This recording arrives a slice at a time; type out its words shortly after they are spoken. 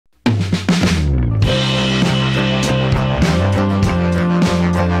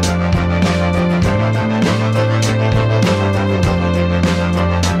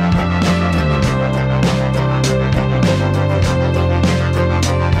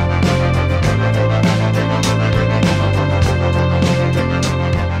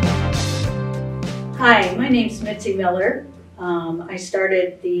Mitzie Miller. I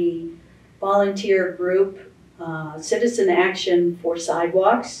started the volunteer group Citizen Action for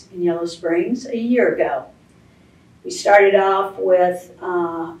Sidewalks in Yellow Springs a year ago. We started off with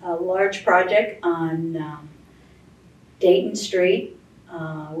a large project on Dayton Street.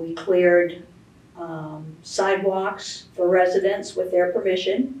 We cleared sidewalks for residents with their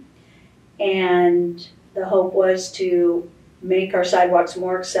permission, and the hope was to make our sidewalks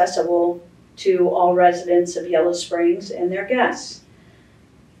more accessible to all residents of Yellow Springs and their guests.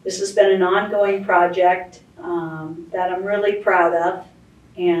 This has been an ongoing project that I'm really proud of,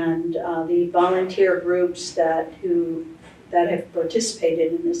 and the volunteer groups that have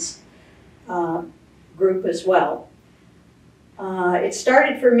participated in this group as well. It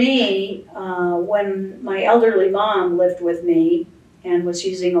started for me when my elderly mom lived with me and was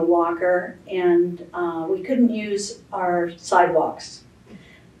using a walker, and we couldn't use our sidewalks.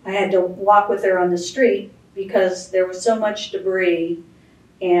 I had to walk with her on the street because there was so much debris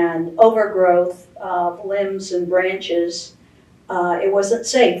and overgrowth of limbs and branches. It wasn't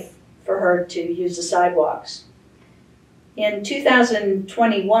safe for her to use the sidewalks. In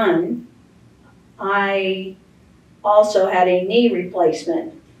 2021, I also had a knee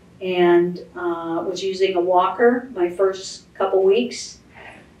replacement and was using a walker my first couple weeks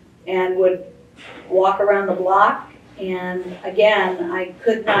and would walk around the block, and again I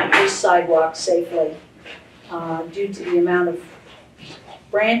could not use sidewalks safely due to the amount of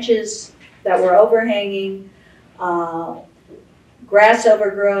branches that were overhanging, grass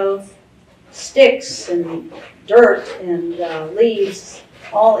overgrowth, sticks and dirt and leaves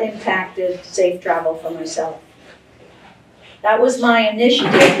all impacted safe travel for myself. That was my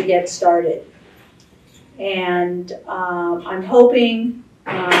initiative to get started. And I'm hoping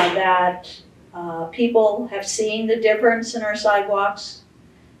that people have seen the difference in our sidewalks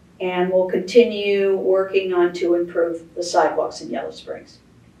and will continue working on to improve the sidewalks in Yellow Springs.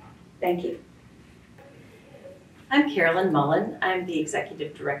 Thank you. I'm Carolyn Mullen. I'm the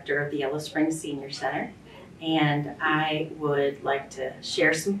Executive Director of the Yellow Springs Senior Center, and I would like to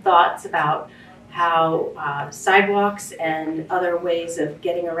share some thoughts about how sidewalks and other ways of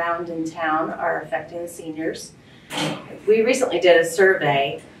getting around in town are affecting the seniors. We recently did a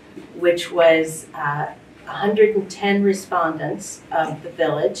survey which was 110 respondents of the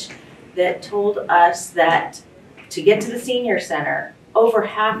village that told us that to get to the senior center, over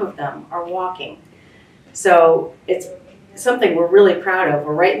half of them are walking. So it's something we're really proud of.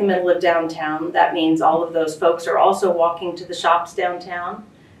 We're right in the middle of downtown. That means all of those folks are also walking to the shops downtown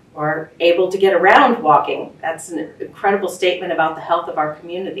or able to get around walking. That's an incredible statement about the health of our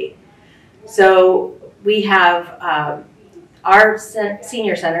community. So we have, our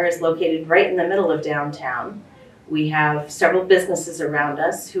senior center is located right in the middle of downtown. We have several businesses around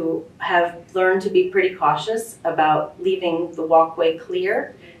us who have learned to be pretty cautious about leaving the walkway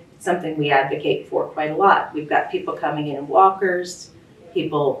clear. It's something we advocate for quite a lot. We've got people coming in walkers,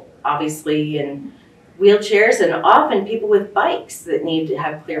 people obviously in wheelchairs, and often people with bikes that need to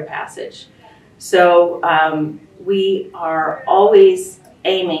have clear passage. So we are always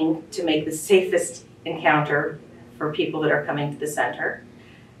aiming to make the safest encounter for people that are coming to the center.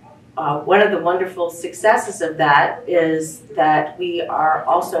 One of the wonderful successes of that is that we are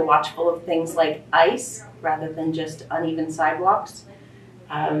also watchful of things like ice rather than just uneven sidewalks.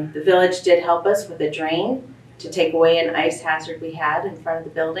 The village did help us with a drain to take away an ice hazard we had in front of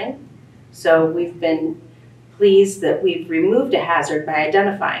the building. So we've been pleased that we've removed a hazard by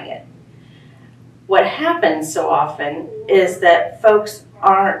identifying it. What happens so often is that folks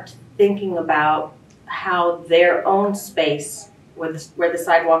aren't thinking about how their own space, where the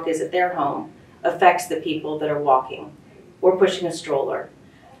sidewalk is at their home, affects the people that are walking or pushing a stroller.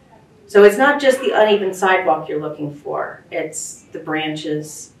 So it's not just the uneven sidewalk you're looking for. It's the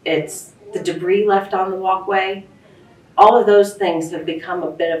branches, it's the debris left on the walkway. All of those things have become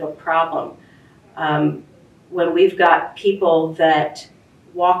a bit of a problem. When we've got people that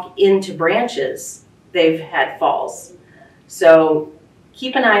walk into branches, they've had falls. So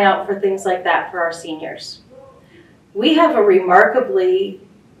keep an eye out for things like that for our seniors. We have a remarkably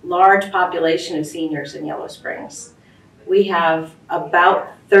large population of seniors in Yellow Springs. We have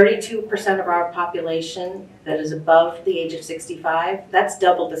about 32% of our population that is above the age of 65. That's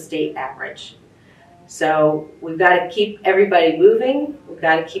double the state average. So we've got to keep everybody moving. We've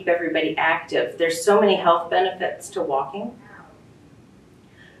got to keep everybody active. There's so many health benefits to walking.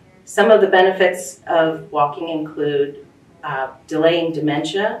 Some of the benefits of walking include delaying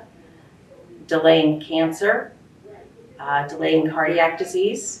dementia, delaying cancer, delaying cardiac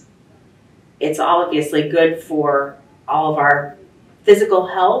disease. It's obviously good for all of our physical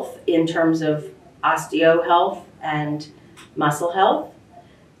health in terms of osteo health and muscle health.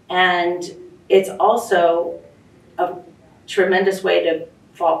 And it's also a tremendous way to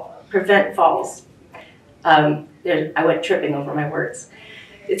prevent falls. I went tripping over my words.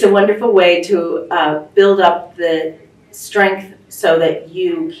 It's a wonderful way to build up the strength so that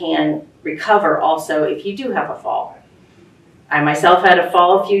you can recover also if you do have a fall. I myself had a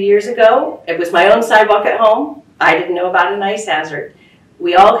fall a few years ago. It was my own sidewalk at home. I didn't know about an ice hazard.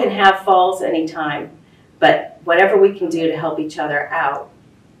 We all can have falls anytime, but whatever we can do to help each other out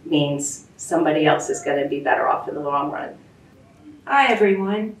means somebody else is going to be better off in the long run. Hi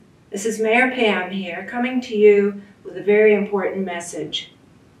everyone, this is Mayor Pam here, coming to you with a very important message.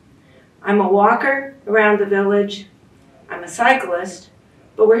 I'm a walker around the village, I'm a cyclist,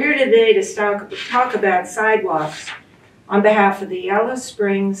 but we're here today to talk about sidewalks on behalf of the Yellow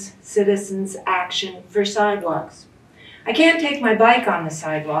Springs Citizens Action for Sidewalks. I can't take my bike on the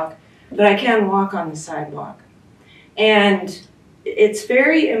sidewalk, but I can walk on the sidewalk. And it's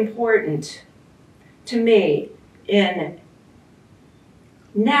very important to me in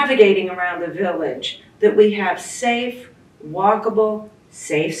navigating around the village that we have safe, walkable,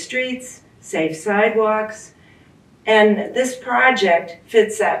 safe streets, safe sidewalks, and this project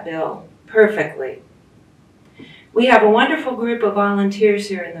fits that bill perfectly. We have a wonderful group of volunteers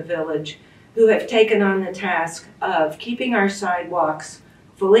here in the village who have taken on the task of keeping our sidewalks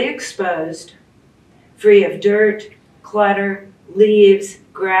fully exposed, free of dirt, clutter, leaves,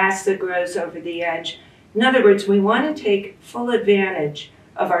 grass that grows over the edge. In other words, we want to take full advantage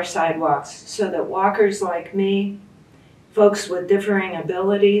of our sidewalks so that walkers like me, folks with differing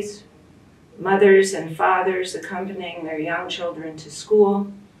abilities, mothers and fathers accompanying their young children to school,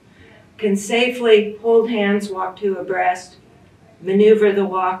 can safely hold hands, walk two abreast, maneuver the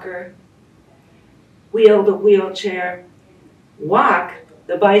walker, wheel the wheelchair, walk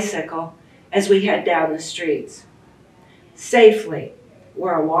the bicycle as we head down the streets. Safely.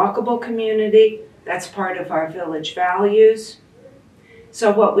 We're a walkable community. That's part of our village values.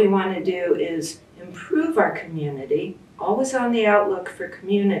 So what we want to do is improve our community, always on the outlook for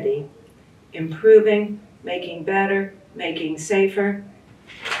community, improving, making better, making safer.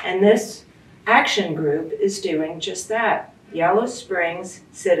 And this action group is doing just that. Yellow Springs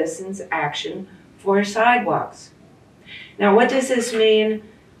Citizens Action for Sidewalks. Now, what does this mean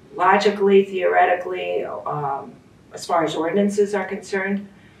logically, theoretically, as far as ordinances are concerned?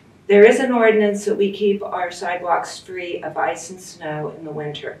 There is an ordinance that we keep our sidewalks free of ice and snow in the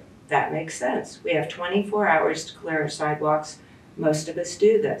winter. That makes sense. We have 24 hours to clear our sidewalks. Most of us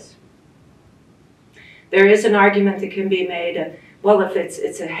do this. There is an argument that can be made, well, if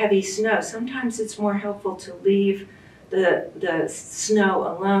it's a heavy snow, sometimes it's more helpful to leave the snow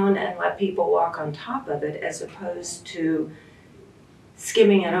alone and let people walk on top of it as opposed to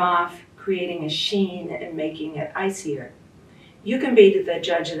skimming it off, creating a sheen and making it icier. You can be the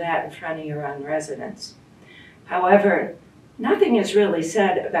judge of that in front of your own residents. However, nothing is really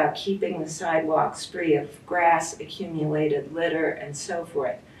said about keeping the sidewalks free of grass, accumulated litter, and so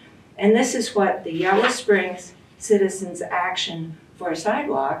forth. And this is what the Yellow Springs Citizens Action for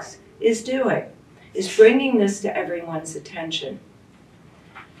Sidewalks is doing, is bringing this to everyone's attention.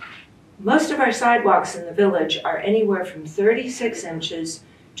 Most of our sidewalks in the village are anywhere from 36 inches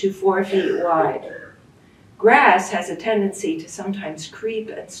to 4 feet wide. Grass has a tendency to sometimes creep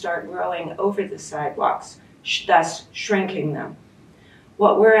and start growing over the sidewalks, thus shrinking them.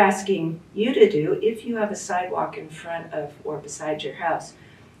 What we're asking you to do, if you have a sidewalk in front of or beside your house,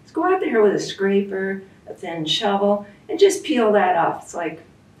 is go out there with a scraper, a thin shovel, and just peel that off.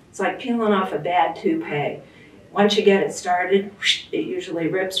 It's like peeling off a bad toupee. Once you get it started, it usually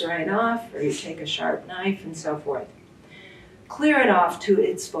rips right off, or you take a sharp knife and so forth. Clear it off to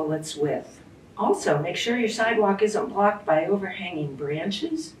its fullest width. Also, make sure your sidewalk isn't blocked by overhanging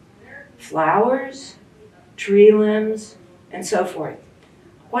branches, flowers, tree limbs, and so forth.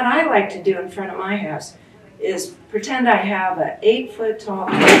 What I like to do in front of my house is pretend I have an 8-foot tall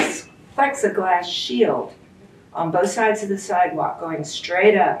plexiglass shield on both sides of the sidewalk going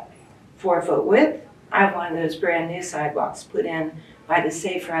straight up, 4-foot width. I have one of those brand new sidewalks put in by the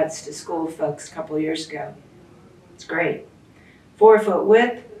Safe Routes to School folks a couple years ago. It's great. 4-foot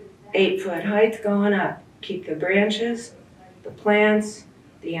width, 8-foot height going up. Keep the branches, the plants,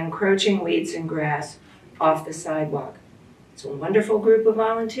 the encroaching weeds and grass off the sidewalk. It's a wonderful group of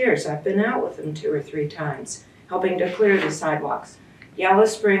volunteers. I've been out with them 2 or 3 times, helping to clear the sidewalks. Yellow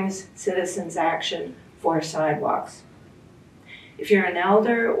Springs Citizens Action for Sidewalks. If you're an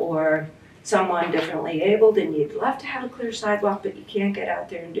elder or someone differently abled and you'd love to have a clear sidewalk but you can't get out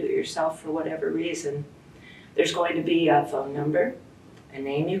there and do it yourself for whatever reason, there's going to be a phone number a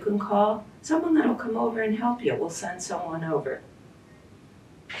name you can call, someone that'll come over and help you. We'll send someone over.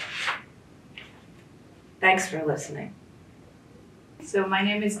 Thanks for listening. So my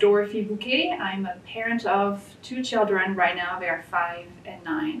name is Dorothy Bouquet. I'm a parent of 2 children right now. They are 5 and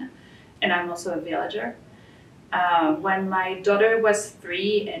 9, and I'm also a villager. When my daughter was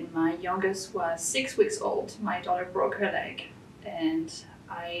 3 and my youngest was 6 weeks old, my daughter broke her leg, and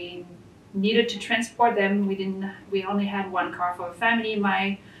I needed to transport them. We only had 1 car for a family.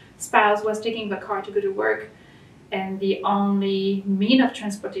 My spouse was taking the car to go to work, and the only mean of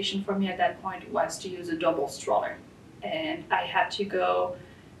transportation for me at that point was to use a double stroller. And I had to go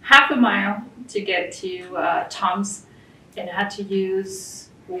half a mile to get to Tom's, and I had to use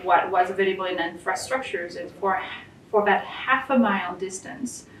what was available in infrastructures. And for about half a mile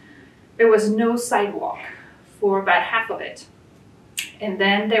distance, there was no sidewalk for about half of it. And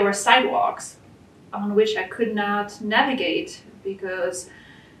then there were sidewalks on which I could not navigate because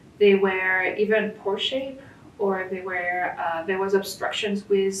they were either in poor shape or there was obstructions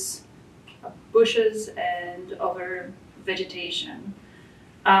with bushes and other vegetation.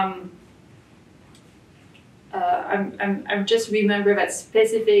 I'm just remember that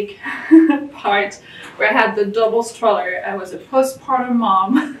specific part where I had the double stroller. I was a postpartum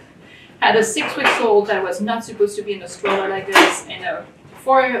mom, had a 6 weeks old that was not supposed to be in a stroller like this, and a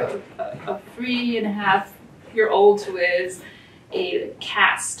 3.5-year-old with a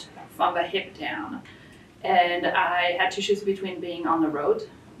cast from the hip down. And I had to choose between being on the road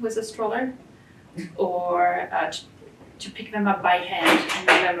with a stroller or to pick them up by hand and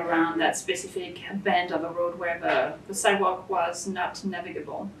move them around that specific bend of the road where the sidewalk was not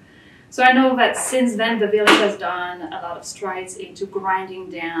navigable. So I know that since then the village has done a lot of strides into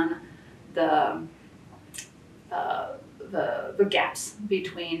grinding down the gaps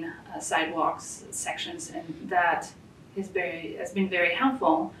between sidewalks sections, and that has been very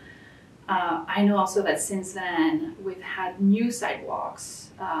helpful. I know also that since then we've had new sidewalks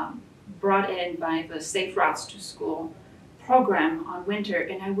brought in by the Safe Routes to School program on winter,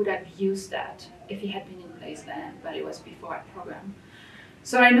 and I would have used that if it had been in place then, but it was before that program.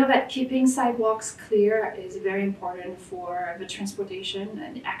 So I know that keeping sidewalks clear is very important for the transportation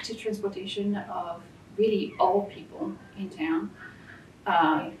and active transportation of really all people in town,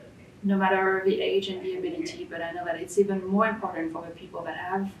 no matter the age and the ability, but I know that it's even more important for the people that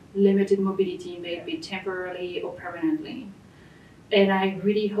have limited mobility, may it be temporarily or permanently. And I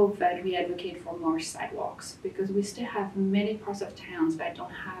really hope that we advocate for more sidewalks, because we still have many parts of towns that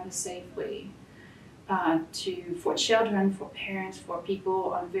don't have a safe way for children, for parents, for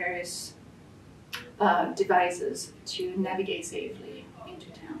people on various devices to navigate safely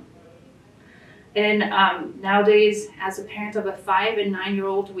into town. And nowadays, as a parent of a 5 and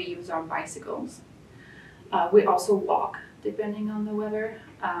 9-year-old, we use our bicycles. We also walk, depending on the weather.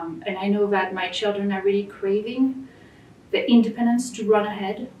 And I know that my children are really craving the independence to run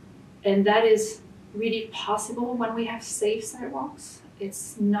ahead. And that is really possible when we have safe sidewalks.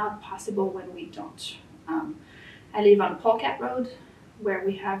 It's not possible when we don't. I live on Polecat Road, where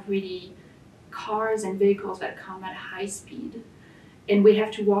we have really cars and vehicles that come at high speed. And we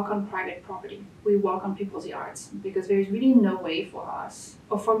have to walk on private property. We walk on people's yards because there's really no way for us,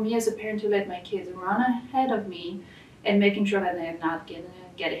 or for me as a parent, to let my kids run ahead of me and making sure that they're not gonna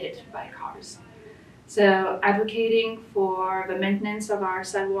get hit by cars. So advocating for the maintenance of our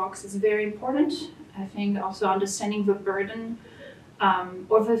sidewalks is very important. I think also understanding the burden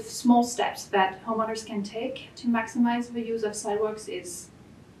or the small steps that homeowners can take to maximize the use of sidewalks is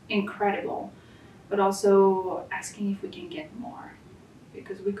incredible, but also asking if we can get more,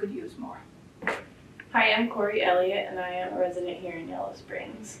 because we could use more. Hi, I'm Corey Elliott, and I am a resident here in Yellow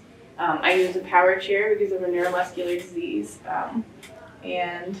Springs. I use a power chair because of a neuromuscular disease,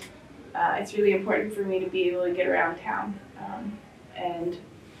 and it's really important for me to be able to get around town. And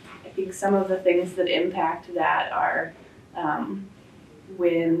I think some of the things that impact that are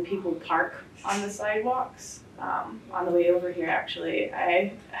when people park on the sidewalks. On the way over here, actually,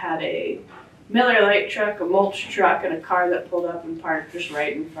 I had a Miller Lite truck, a mulch truck, and a car that pulled up and parked just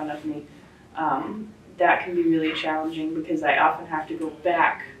right in front of me. That can be really challenging because I often have to go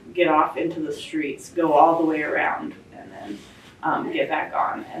back, get off into the streets, go all the way around, and then get back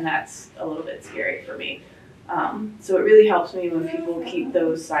on, and that's a little bit scary for me. So it really helps me when people keep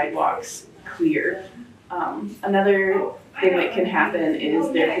those sidewalks clear. Another thing that can happen is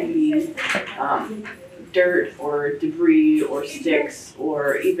there can be dirt or debris or sticks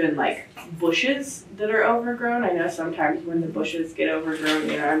or even like bushes that are overgrown. I know sometimes when the bushes get overgrown,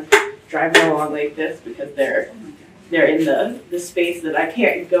 you know, I'm driving along like this because they're in the space that I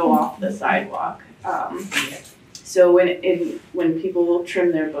can't go off the sidewalk. So when people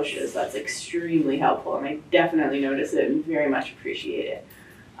trim their bushes, that's extremely helpful, and I definitely notice it and very much appreciate it.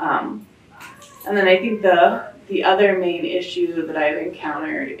 And then I think the other main issue that I've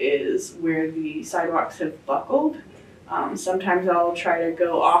encountered is where the sidewalks have buckled. Sometimes I'll try to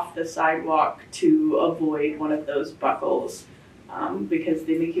go off the sidewalk to avoid one of those buckles because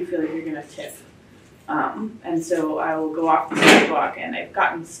they make you feel like you're gonna tip. And so I will go off the sidewalk and I've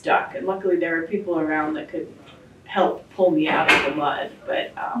gotten stuck, and luckily there are people around that could help pull me out of the mud,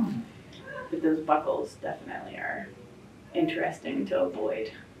 but those buckles definitely are interesting to avoid.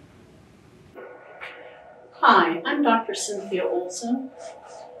 Hi, I'm Dr. Cynthia Olson.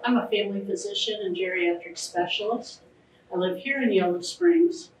 I'm a family physician and geriatric specialist. I live here in Yellow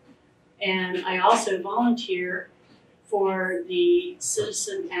Springs, and I also volunteer for the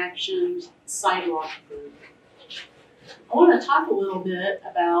Citizen Action Sidewalk group. I want to talk a little bit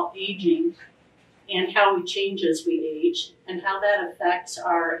about aging and how we change as we age and how that affects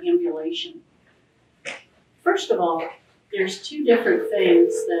our ambulation. First of all, there's two different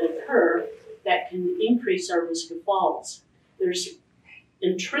things that occur that can increase our risk of falls. There's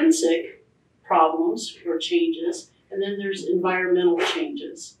intrinsic problems or changes, and then there's environmental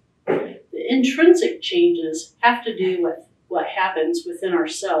changes. The intrinsic changes have to do with what happens within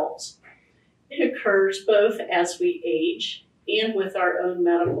ourselves. It occurs both as we age and with our own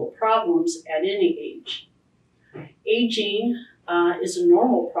medical problems at any age. Aging is a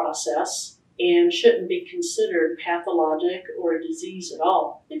normal process and shouldn't be considered pathologic or a disease at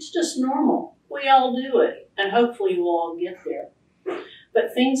all. It's just normal. We all do it, and hopefully we'll all get there.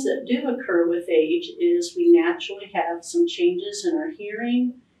 But things that do occur with age is we naturally have some changes in our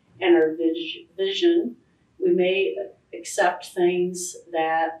hearing and our vision. We may accept things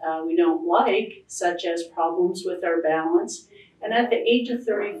that we don't like, such as problems with our balance. And at the age of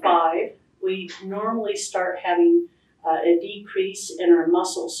 35, we normally start having a decrease in our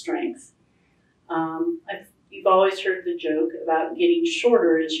muscle strength. You've always heard the joke about getting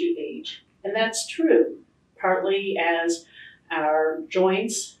shorter as you age, and that's true, partly as our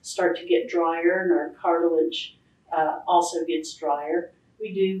joints start to get drier and our cartilage also gets drier.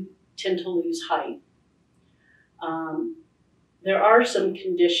 We do tend to lose height. There are some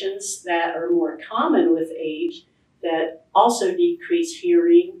conditions that are more common with age that also decrease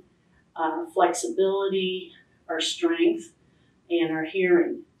hearing, flexibility, our strength, and our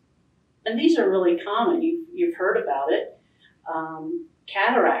hearing. And these are really common. You've heard about it.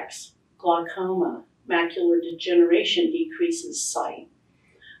 Cataracts, glaucoma, macular degeneration decreases sight.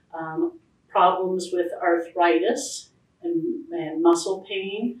 Problems with arthritis and muscle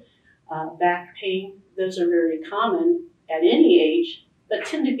pain, back pain, those are very common at any age, but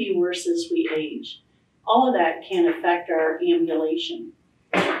tend to be worse as we age. All of that can affect our ambulation.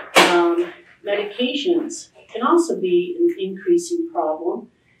 Medications can also be an increasing problem,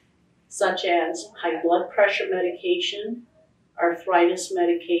 such as high blood pressure medication, arthritis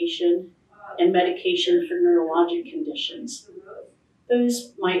medication, and medication for neurologic conditions.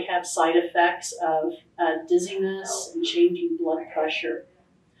 Those might have side effects of dizziness and changing blood pressure.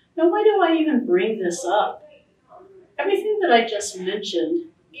 Now, why do I even bring this up? Everything that I just mentioned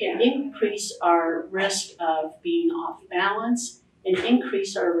can increase our risk of being off balance and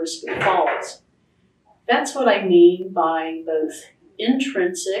increase our risk of falls. That's what I mean by both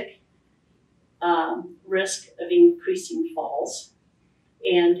intrinsic risk of increasing falls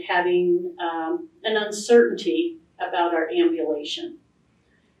and having an uncertainty about our ambulation.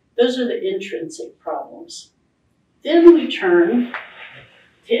 Those are the intrinsic problems. Then we turn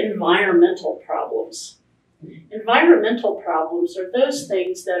to environmental problems. Environmental problems are those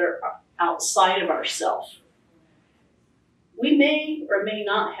things that are outside of ourselves. We may or may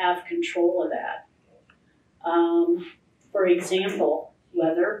not have control of that. For example,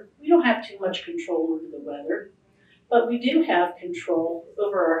 weather. We don't have too much control over the weather, but we do have control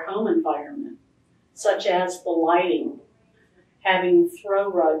over our home environment, such as the lighting, having throw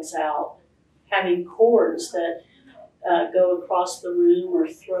rugs out, having cords that go across the room or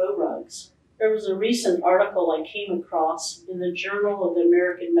throw rugs. There was a recent article I came across in the Journal of the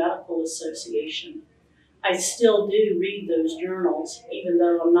American Medical Association. I still do read those journals, even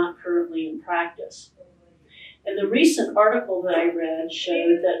though I'm not currently in practice. And the recent article that I read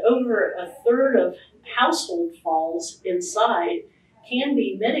showed that over a third of household falls inside can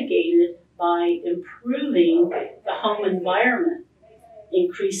be mitigated by improving the home environment,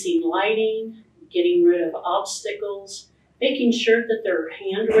 increasing lighting, getting rid of obstacles, making sure that there are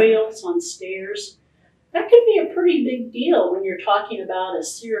handrails on stairs. That can be a pretty big deal when you're talking about a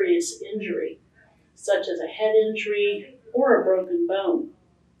serious injury, such as a head injury or a broken bone.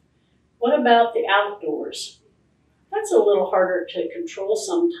 What about the outdoors? That's a little harder to control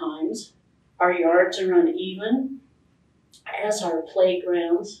sometimes. Our yards are uneven, as are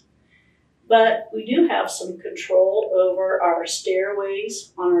playgrounds, but we do have some control over our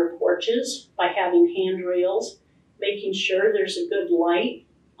stairways on our porches by having handrails, making sure there's a good light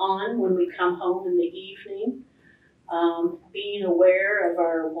on when we come home in the evening, being aware of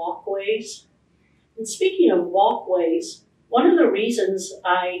our walkways. And speaking of walkways, one of the reasons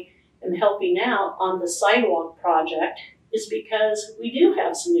I am helping out on the sidewalk project is because we do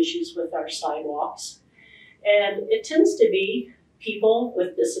have some issues with our sidewalks. And it tends to be people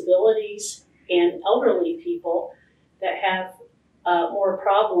with disabilities and elderly people that have more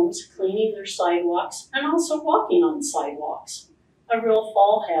problems cleaning their sidewalks and also walking on sidewalks, a real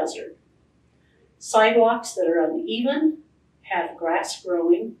fall hazard. Sidewalks that are uneven, have grass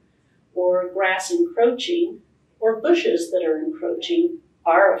growing, or grass encroaching, or bushes that are encroaching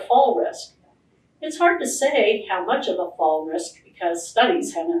are a fall risk. It's hard to say how much of a fall risk because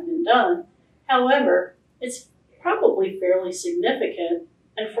studies haven't been done. However, it's probably fairly significant,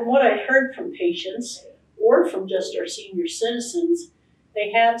 and from what I've heard from patients or from just our senior citizens,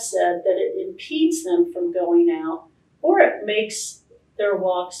 they have said that it impedes them from going out, or it makes their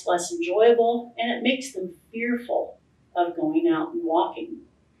walks less enjoyable, and it makes them fearful of going out and walking.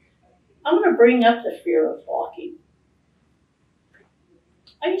 I'm going to bring up the fear of walking.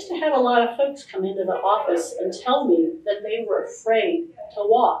 I used to have a lot of folks come into the office and tell me that they were afraid to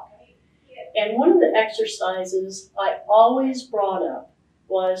walk. And one of the exercises I always brought up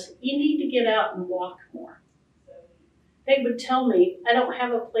was, you need to get out and walk more. They would tell me, I don't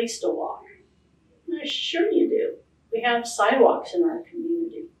have a place to walk. And I, sure you do. We have sidewalks in our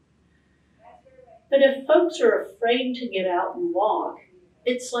community. But if folks are afraid to get out and walk,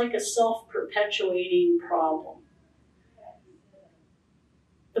 it's like a self-perpetuating problem.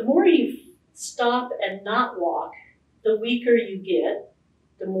 The more you stop and not walk, the weaker you get,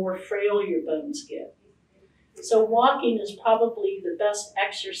 the more frail your bones get. So walking is probably the best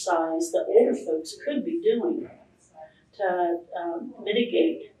exercise that older folks could be doing to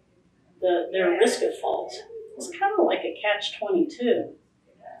mitigate their risk of falls. It's kind of like a catch-22.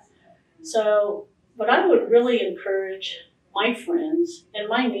 So what I would really encourage my friends and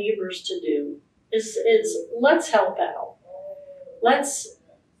my neighbors to do is let's help out. Let's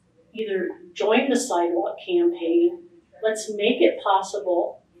either join the sidewalk campaign. Let's make it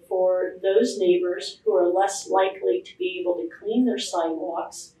possible for those neighbors who are less likely to be able to clean their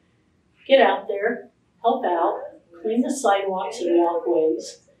sidewalks. Get out there, help out, clean the sidewalks and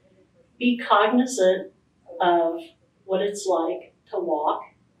walkways. Be cognizant of what it's like to walk.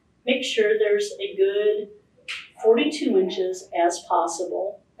 Make sure there's a good 42 inches as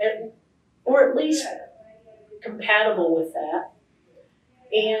possible, or at least compatible with that.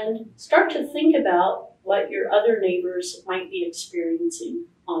 And start to think about what your other neighbors might be experiencing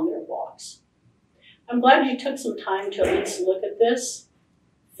on their walks. I'm glad you took some time to at least look at this.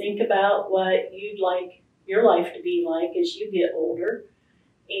 Think about what you'd like your life to be like as you get older,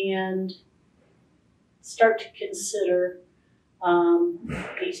 and start to consider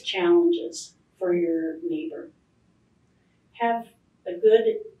these challenges for your neighbor. Have a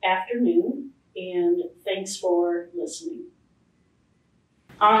good afternoon, and thanks for listening.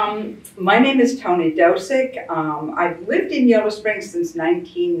 My name is Tony Dosick. I've lived in Yellow Springs since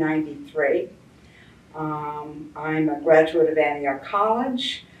 1993. I'm a graduate of Antioch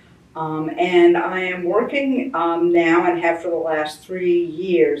College, and I am working now and have for the last 3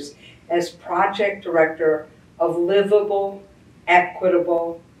 years as project director of livable,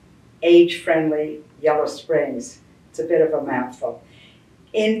 equitable, age-friendly Yellow Springs. It's a bit of a mouthful.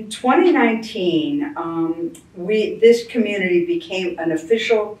 In 2019, this community became an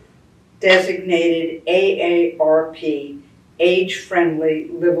official designated AARP, age-friendly,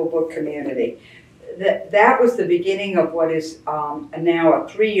 livable community. That was the beginning of what is now a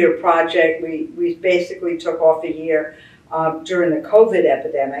 3-year project. We basically took off a year during the COVID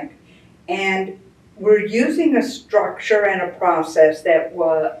epidemic, and we're using a structure and a process that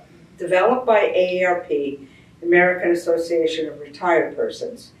was developed by AARP, American Association of Retired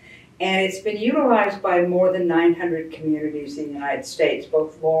Persons. And it's been utilized by more than 900 communities in the United States,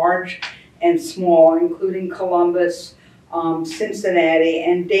 both large and small, including Columbus, Cincinnati,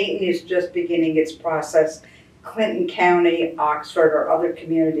 and Dayton is just beginning its process, Clinton County, Oxford, or other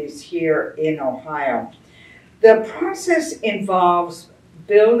communities here in Ohio. The process involves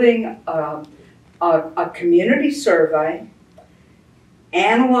building a community survey,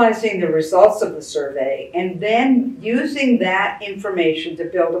 analyzing the results of the survey, and then using that information to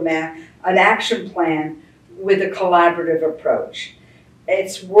build an action plan with a collaborative approach.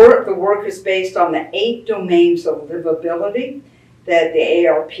 The work is based on the 8 domains of livability that the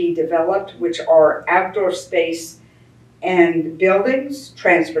ARP developed, which are outdoor space and buildings,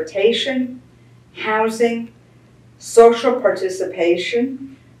 transportation, housing, social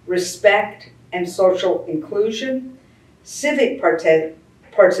participation, respect and social inclusion, civic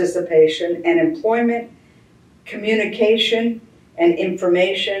participation and employment, communication and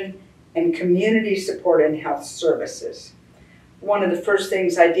information, and community support and health services. One of the first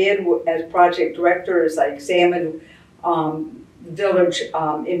things I did as project director is I examined village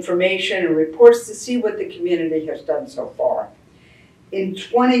information and reports to see what the community has done so far. In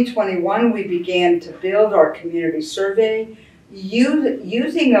 2021, we began to build our community survey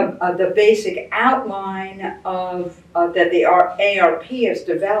using the basic outline of that the ARP has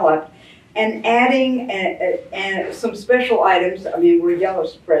developed, and adding some special items. I mean, we're Yellow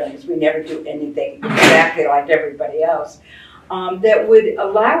Springs, we never do anything exactly like everybody else, that would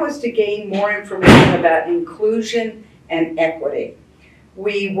allow us to gain more information about inclusion and equity.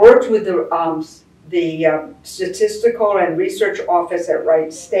 We worked with the Statistical and Research Office at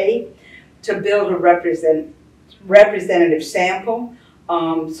Wright State to build a representative sample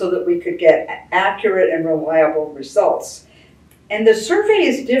so that we could get accurate and reliable results. And the survey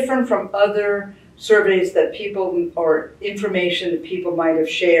is different from other surveys that people, or information that people might have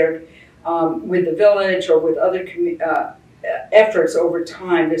shared with the village or with other efforts over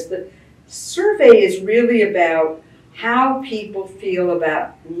time. The survey is really about how people feel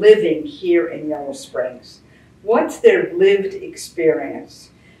about living here in Yellow Springs. What's their lived experience?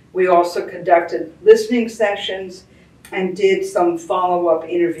 We also conducted listening sessions and did some follow-up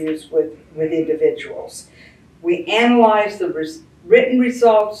interviews with individuals. We analyzed the written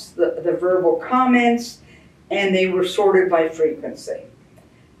results, the verbal comments, and they were sorted by frequency.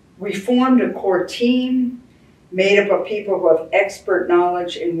 We formed a core team made up of people who have expert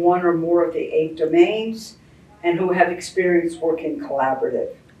knowledge in one or more of the 8 domains and who have experience working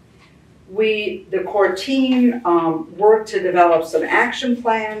collaborative. The core team worked to develop some action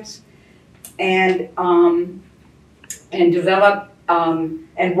plans and develop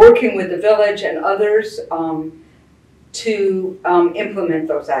and working with the village and others to implement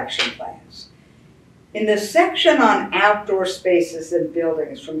those action plans. In the section on outdoor spaces and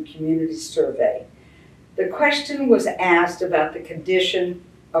buildings from Community Survey, the question was asked about the condition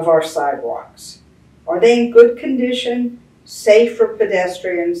of our sidewalks. Are they in good condition, safe for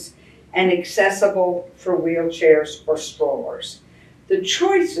pedestrians, and accessible for wheelchairs or strollers? The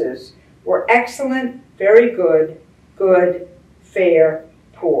choices were excellent, very good, good, fair,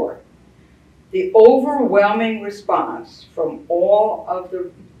 poor. The overwhelming response from all of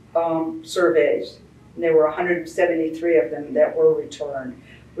the surveys, and there were 173 of them that were returned,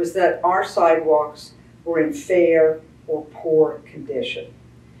 was that our sidewalks were in fair or poor condition.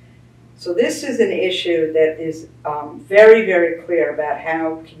 So this is an issue that is very, very clear about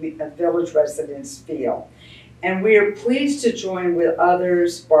how village residents feel. And we are pleased to join with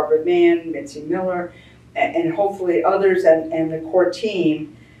others, Barbara Mann, Mitzie Miller, and hopefully others and the core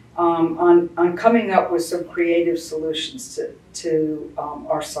team on coming up with some creative solutions to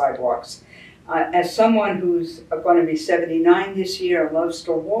our sidewalks. As someone who's going to be 79 this year and loves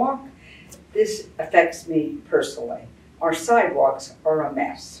to walk, this affects me personally. Our sidewalks are a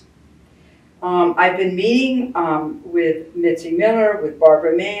mess. I've been meeting with Mitzie Miller, with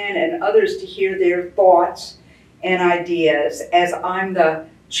Barbara Mann, and others to hear their thoughts and ideas as I'm the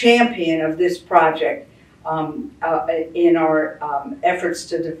champion of this project in our efforts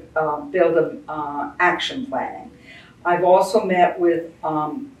to build action planning. I've also met with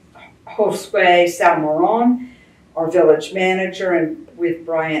Josue Salmoron, our village manager, and with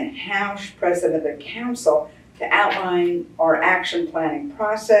Brian Hausch, president of the council, to outline our action planning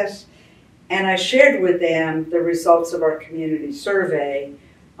process. And I shared with them the results of our community survey,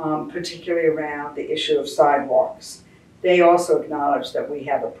 particularly around the issue of sidewalks. They also acknowledge that we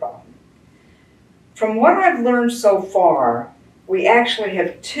have a problem. From what I've learned so far, we actually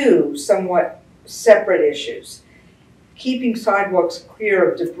have 2 somewhat separate issues. Keeping sidewalks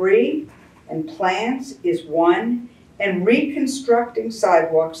clear of debris and plants is one, and reconstructing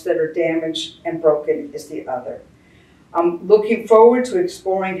sidewalks that are damaged and broken is the other. I'm looking forward to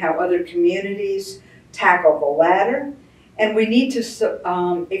exploring how other communities tackle the latter, and we need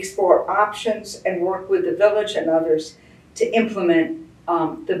to explore options and work with the village and others to implement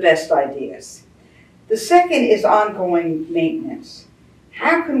the best ideas. The second is ongoing maintenance.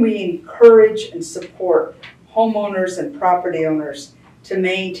 How can we encourage and support homeowners and property owners to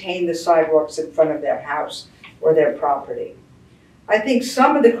maintain the sidewalks in front of their house or their property? I think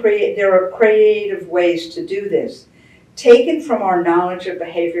there are creative ways to do this. taken from our knowledge of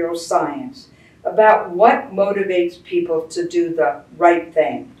behavioral science about what motivates people to do the right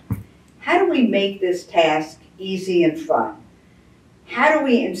thing. How do we make this task easy and fun? How do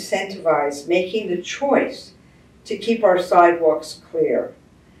we incentivize making the choice to keep our sidewalks clear?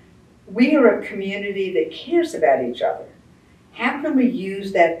 We are a community that cares about each other. How can we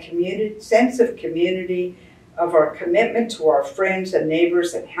use that sense of community, of our commitment to our friends and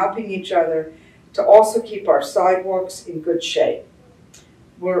neighbors and helping each other, to also keep our sidewalks in good shape?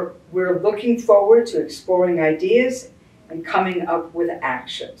 We're looking forward to exploring ideas and coming up with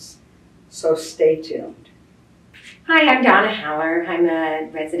actions. So stay tuned. Hi, I'm Donna Haller. I'm a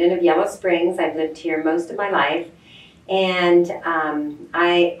resident of Yellow Springs. I've lived here most of my life. And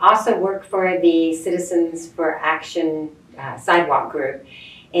I also work for the Citizens for Action sidewalk group.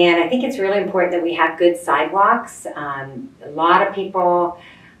 And I think it's really important that we have good sidewalks. A lot of people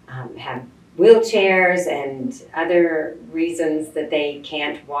have wheelchairs and other reasons that they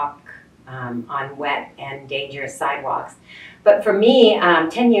can't walk on wet and dangerous sidewalks. But for me,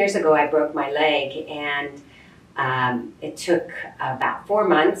 10 years ago, I broke my leg, and it took about 4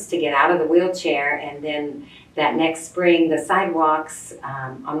 months to get out of the wheelchair. And then that next spring, the sidewalks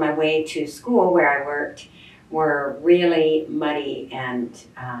on my way to school where I worked were really muddy and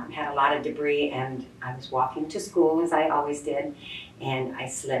had a lot of debris, and I was walking to school as I always did, and I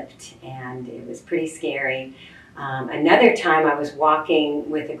slipped, and it was pretty scary. Another time I was walking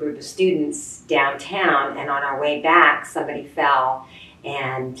with a group of students downtown, and on our way back somebody fell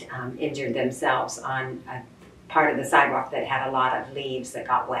and injured themselves on a part of the sidewalk that had a lot of leaves that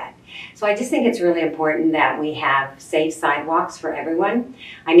got wet. So I just think it's really important that we have safe sidewalks for everyone.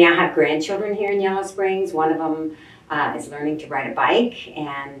 I now have grandchildren here in Yellow Springs. One of them is learning to ride a bike,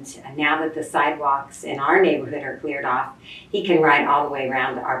 and now that the sidewalks in our neighborhood are cleared off, he can ride all the way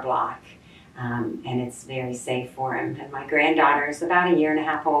around our block. And it's very safe for him. And my granddaughter is about 1.5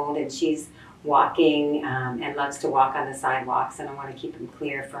 years old, and she's walking and loves to walk on the sidewalks, and I want to keep them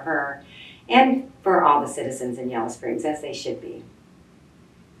clear for her and for all the citizens in Yellow Springs, as they should be.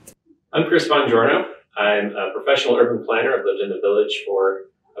 I'm Chris Bongiorno. I'm a professional urban planner. I've lived in the village for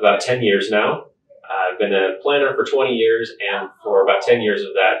about 10 years now. I've been a planner for 20 years, and for about 10 years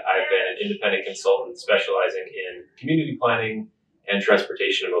of that, I've been an independent consultant specializing in community planning and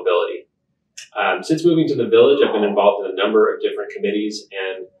transportation and mobility. Since moving to the village, I've been involved in a number of different committees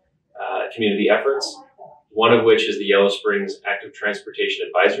and community efforts, one of which is the Yellow Springs Active Transportation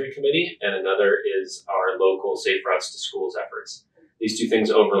Advisory Committee, and another is our local Safe Routes to Schools efforts. These two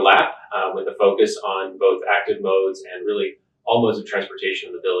things overlap with a focus on both active modes and really all modes of transportation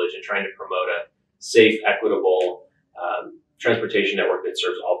in the village, and trying to promote a safe, equitable transportation network that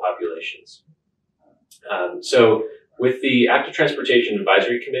serves all populations. So with the Active Transportation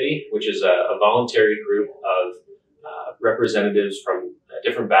Advisory Committee, which is a voluntary group of representatives from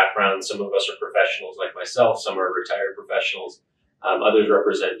different backgrounds. Some of us are professionals like myself, some are retired professionals. Others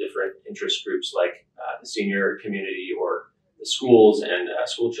represent different interest groups like the senior community or the schools and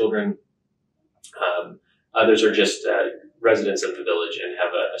school children. Others are just residents of the village and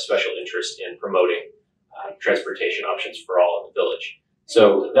have a special interest in promoting transportation options for all in the village.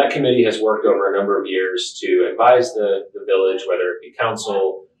 So that committee has worked over a number of years to advise the village, whether it be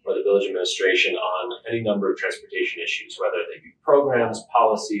council or the village administration, on any number of transportation issues, whether they be programs,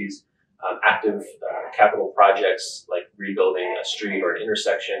 policies, active capital projects like rebuilding a street or an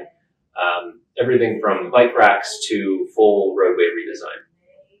intersection, everything from bike racks to full roadway redesign.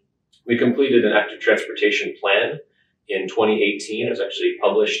 We completed an active transportation plan in 2018. It was actually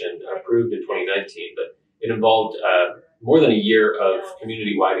published and approved in 2019, but it involved more than a year of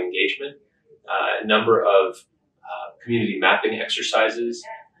community-wide engagement, a number of community mapping exercises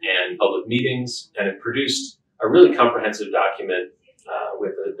and public meetings, and it produced a really comprehensive document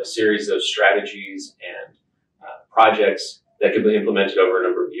with a series of strategies and projects that could be implemented over a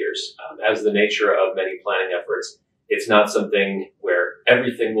number of years. As the nature of many planning efforts, it's not something where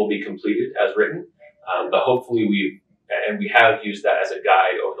everything will be completed as written, but hopefully we have used that as a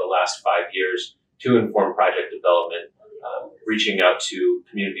guide over the last 5 years to inform project development, reaching out to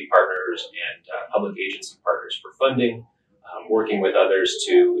community partners and public agency partners for funding, working with others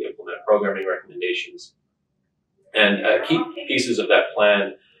to implement programming recommendations. And key pieces of that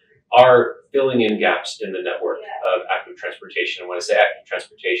plan are filling in gaps in the network of active transportation. And when I say active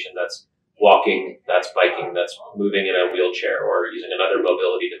transportation, that's walking, that's biking, that's moving in a wheelchair or using another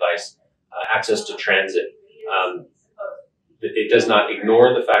mobility device, access to transit. It does not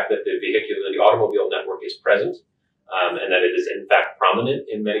ignore the fact that the automobile network is present, and that it is in fact prominent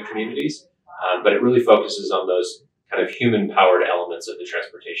in many communities, but it really focuses on those kind of human-powered elements of the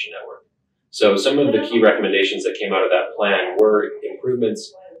transportation network. So some of the key recommendations that came out of that plan were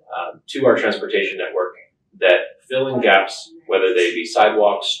improvements to our transportation network that fill in gaps, whether they be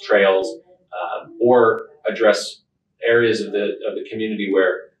sidewalks, trails, or address areas of the community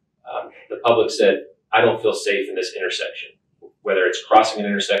where the public said, I don't feel safe in this intersection, whether it's crossing an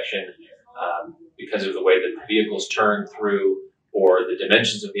intersection because of the way that the vehicles turn through or the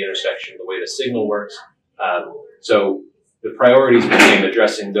dimensions of the intersection, the way the signal works. So the priorities became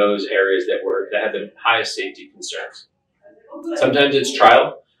addressing those areas that had the highest safety concerns. Sometimes it's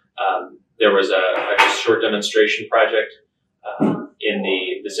trial. There was a short demonstration project in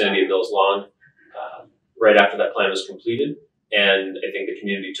the vicinity of Mills Lawn right after that plan was completed. And I think the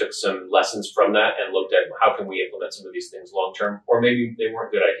community took some lessons from that and looked at how can we implement some of these things long term, or maybe they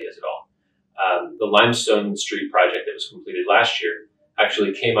weren't good ideas at all. The Limestone Street project that was completed last year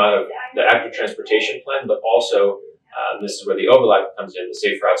actually came out of the active transportation plan, but also this is where the overlap comes in, the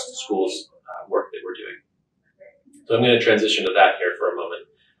Safe Routes to Schools work that we're doing. So I'm going to transition to that here for a moment.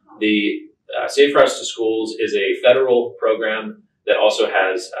 The Safe Routes to Schools is a federal program that also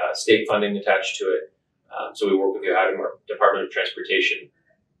has state funding attached to it. So we work with the Ohio Department of Transportation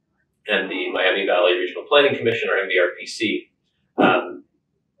and the Miami Valley Regional Planning Commission, or MVRPC.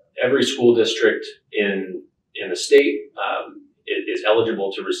 Every school district in the state is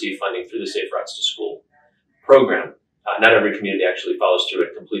eligible to receive funding through the Safe Routes to School program. Not every community actually follows through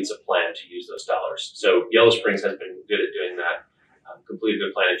and completes a plan to use those dollars. So Yellow Springs has been good at doing that. Completed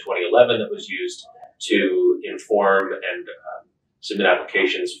a plan in 2011 that was used to inform and submit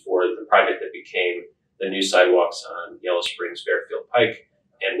applications for the project that became the new sidewalks on Yellow Springs, Fairfield Pike,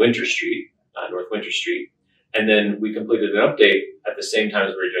 and Winter Street, North Winter Street. And then we completed an update at the same time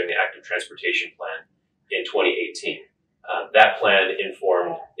as we were doing the active transportation plan in 2018. That plan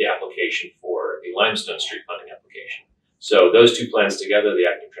informed the application for the Limestone Street funding application. So those two plans together, the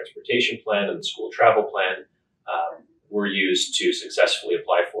active transportation plan and the school travel plan, were used to successfully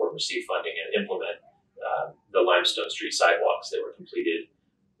apply for, receive funding, and implement the Limestone Street sidewalks that were completed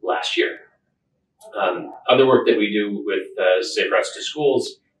last year. Other work that we do with Safe Routes to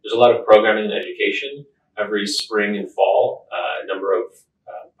Schools, there's a lot of programming and education. Every spring and fall, a number of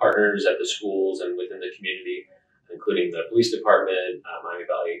partners at the schools and within the community, including the police department, Miami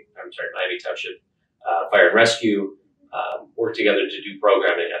Township Fire and Rescue, work together to do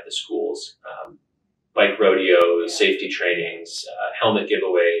programming at the schools. Bike rodeos, safety trainings, helmet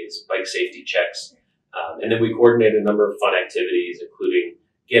giveaways, bike safety checks. And then we coordinate a number of fun activities, including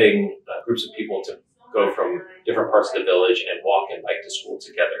getting groups of people to go from different parts of the village and walk and bike to school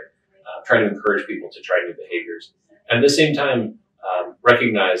together, trying to encourage people to try new behaviors. And at the same time,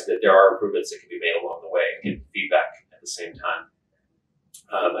 recognize that there are improvements that can be made along the way and get feedback at the same time.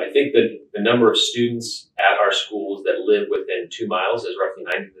 I think that the number of students at our schools that live within 2 miles is roughly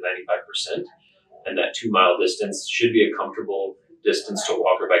 90 to 95%. And that 2 mile distance should be a comfortable distance to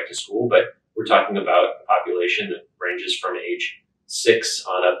walk or bike to school. But we're talking about a population that ranges from age 6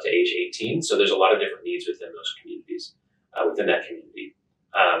 on up to age 18. So there's a lot of different needs within those communities, within that community.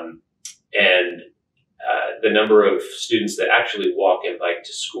 And the number of students that actually walk and bike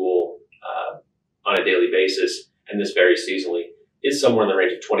to school on a daily basis, and this varies seasonally, is somewhere in the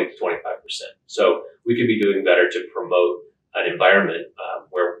range of 20 to 25%. So we could be doing better to promote an environment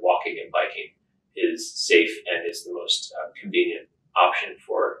where walking and biking is safe and is the most convenient option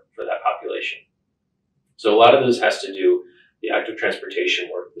for that population. So a lot of this has to do the active transportation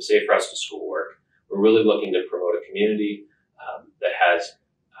work, the Safe Routes to School work. We're really looking to promote a community that has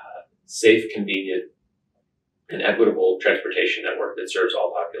safe, convenient, and equitable transportation network that serves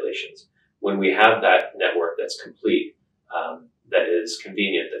all populations. When we have that network that's complete, that is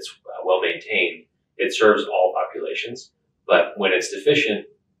convenient, that's well maintained, it serves all populations. But when it's deficient,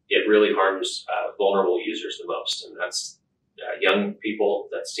 it really harms vulnerable users the most. And that's young people,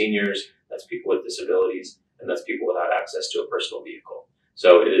 that's seniors, that's people with disabilities, and that's people without access to a personal vehicle.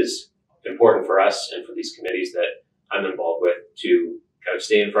 So it is important for us and for these committees that I'm involved with to kind of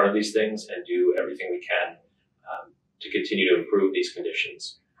stay in front of these things and do everything we can to continue to improve these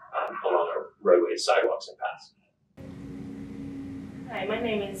conditions along our roadways, sidewalks, and paths. Hi, my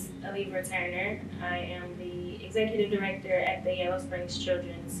name is Alivra Turner. I am the Executive Director at the Yellow Springs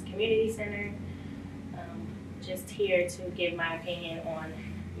Children's Community Center. Just here to give my opinion on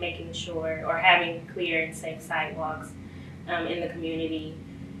making sure or having clear and safe sidewalks in the community.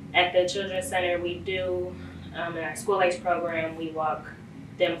 At the Children's Center, we do, in our school-age program, we walk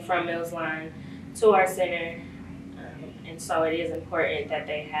them from Mills Line to our center. And so it is important that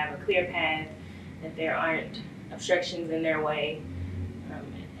they have a clear path, that there aren't obstructions in their way,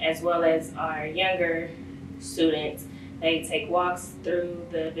 as well as our younger students, They take walks through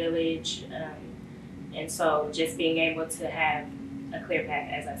the village, and so just being able to have a clear path,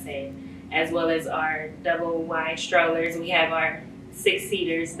 as I said, as well as our double wide strollers. We have our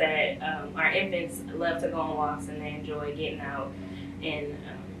 6-seaters that our infants love to go on walks, and they enjoy getting out and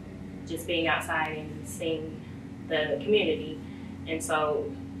just being outside and seeing the community. And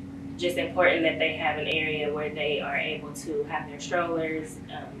so just important that they have an area where they are able to have their strollers,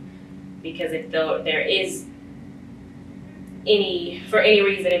 because if there is for any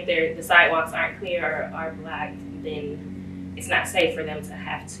reason, if the sidewalks aren't clear or are blocked, then it's not safe for them to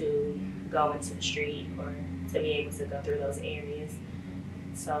have to go into the street or to be able to go through those areas.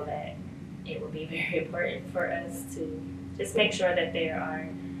 So that it will be very important for us to just make sure that there are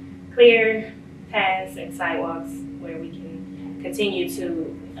clear paths and sidewalks where we can continue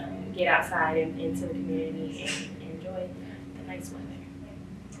to get outside and into the community and enjoy the nice weather.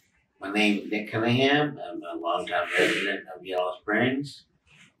 My name is Nick Cunningham. I'm a longtime resident of Yellow Springs.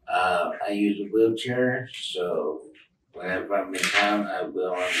 I use a wheelchair, so whenever I'm in town, I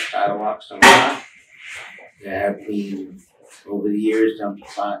will on the sidewalks somewhat. There have been, over the years, some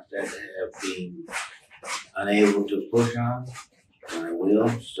spots that have been unable to push on a wheel.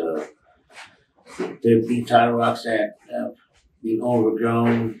 So there've been sidewalks that have been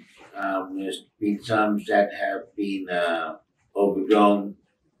overgrown. There's been some that have been overgrown,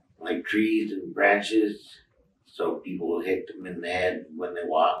 like trees and branches, so people will hit them in the head when they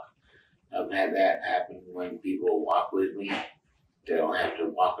walk. I've had that happen when people walk with me. They don't have to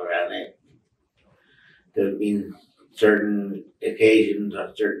walk around it. There have been certain occasions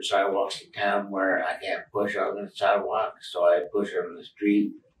on certain sidewalks in town where I can't push on the sidewalk, so I push on the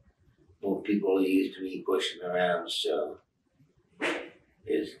street. Most people are used to me pushing around, so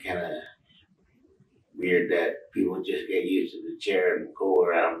it's kind of weird that people just get used to the chair and go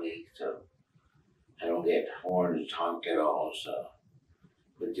around me, so I don't get horns honked at all. So,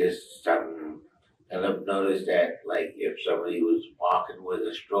 but just something, and I've noticed that, like, if somebody was walking with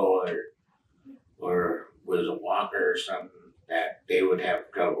a stroller or was a walker or something, that they would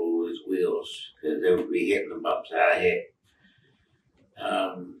have trouble with wheels because they would be hitting the bumps that I hit.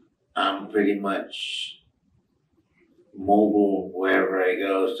 I'm pretty much mobile wherever I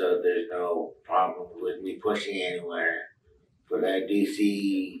go, so there's no problem with me pushing anywhere. But I do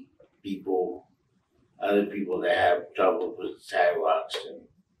see other people that have trouble with sidewalks, and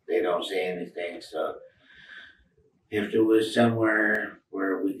they don't say anything. So if there was somewhere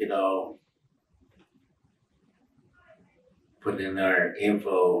where we could all put in our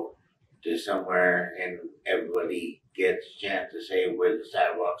info to somewhere and everybody gets a chance to say where the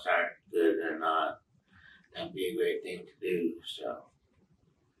sidewalks aren't good or not, that'd be a great thing to do. So.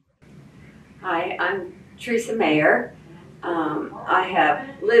 Hi, I'm Teresa Mayer. I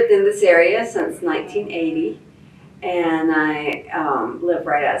have lived in this area since 1980, and I live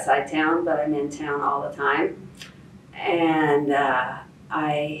right outside town, but I'm in town all the time. And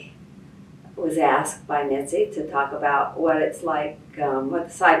I was asked by Mitzie to talk about what it's like, what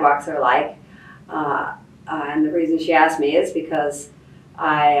the sidewalks are like. And the reason she asked me is because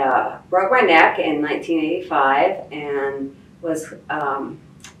I broke my neck in 1985 and was an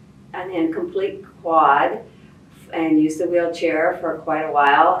incomplete quad and used a wheelchair for quite a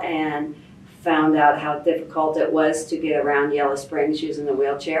while, and found out how difficult it was to get around Yellow Springs using the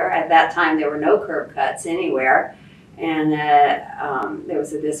wheelchair. At that time, there were no curb cuts anywhere, and there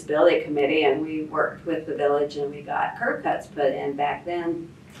was a disability committee, and we worked with the village and we got curb cuts put in back then.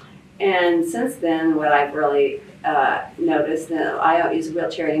 And since then, what I've really noticed, that I don't use a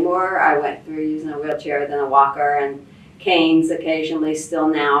wheelchair anymore. I went through using a wheelchair, then a walker, and canes occasionally still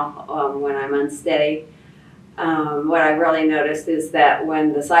now when I'm unsteady. What I've really noticed is that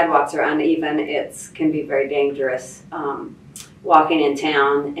when the sidewalks are uneven, it can be very dangerous walking in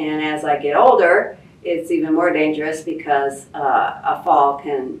town. And as I get older, it's even more dangerous because a fall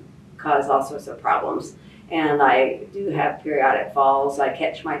can cause all sorts of problems. And I do have periodic falls. I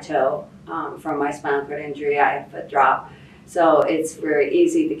catch my toe from my spinal cord injury. I have a foot drop. So it's very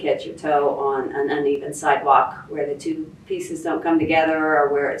easy to catch your toe on an uneven sidewalk where the two pieces don't come together or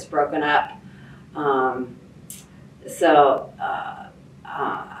where it's broken up.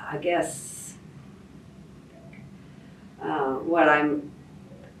 I guess what I'm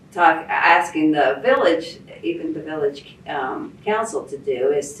asking the village, even the village council to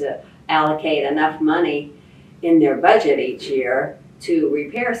do, is to allocate enough money in their budget each year to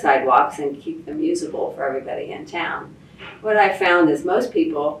repair sidewalks and keep them usable for everybody in town. What I found is most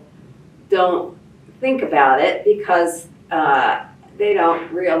people don't think about it because they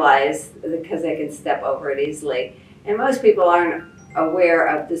don't realize, because they can step over it easily. And most people aren't aware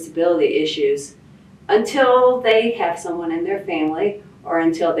of disability issues until they have someone in their family or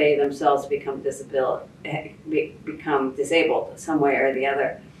until they themselves become disabled some way or the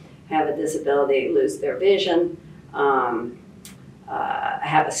other, have a disability, lose their vision,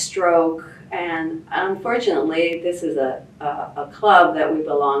 have a stroke. And unfortunately, this is a club that we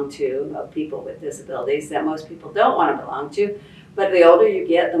belong to of people with disabilities that most people don't want to belong to. But the older you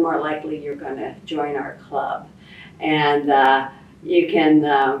get, the more likely you're going to join our club. And you can,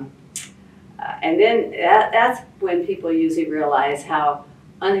 and then that's when people usually realize how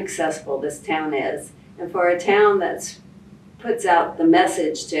inaccessible this town is. And for a town that puts out the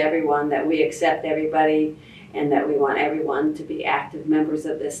message to everyone that we accept everybody and that we want everyone to be active members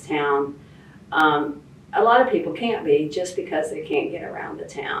of this town, a lot of people can't be just because they can't get around the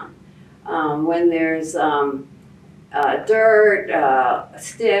town. When there's dirt,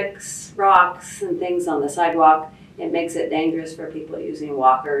 sticks, rocks, and things on the sidewalk, it makes it dangerous for people using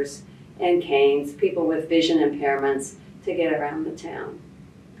walkers and canes, people with vision impairments, to get around the town.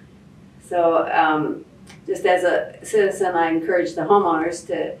 So just as a citizen, I encourage the homeowners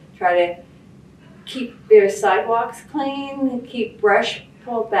to try to keep their sidewalks clean, keep brush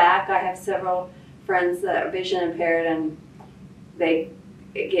pulled back. I have several friends that are vision impaired and they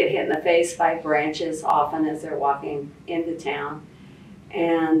get hit in the face by branches often as they're walking into town.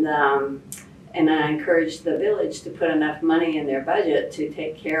 And I encourage the village to put enough money in their budget to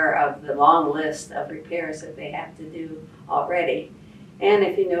take care of the long list of repairs that they have to do already. And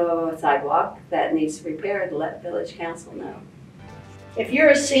if you know of a sidewalk that needs repaired, let village council know. If you're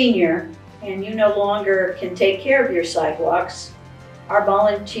a senior and you no longer can take care of your sidewalks, our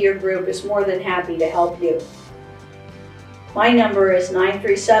volunteer group is more than happy to help you. My number is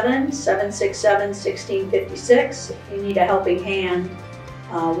 937-767-1656. If you need a helping hand,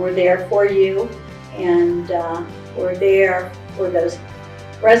 we're there for you, and we're there for those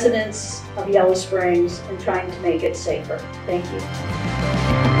residents of Yellow Springs and trying to make it safer. Thank you.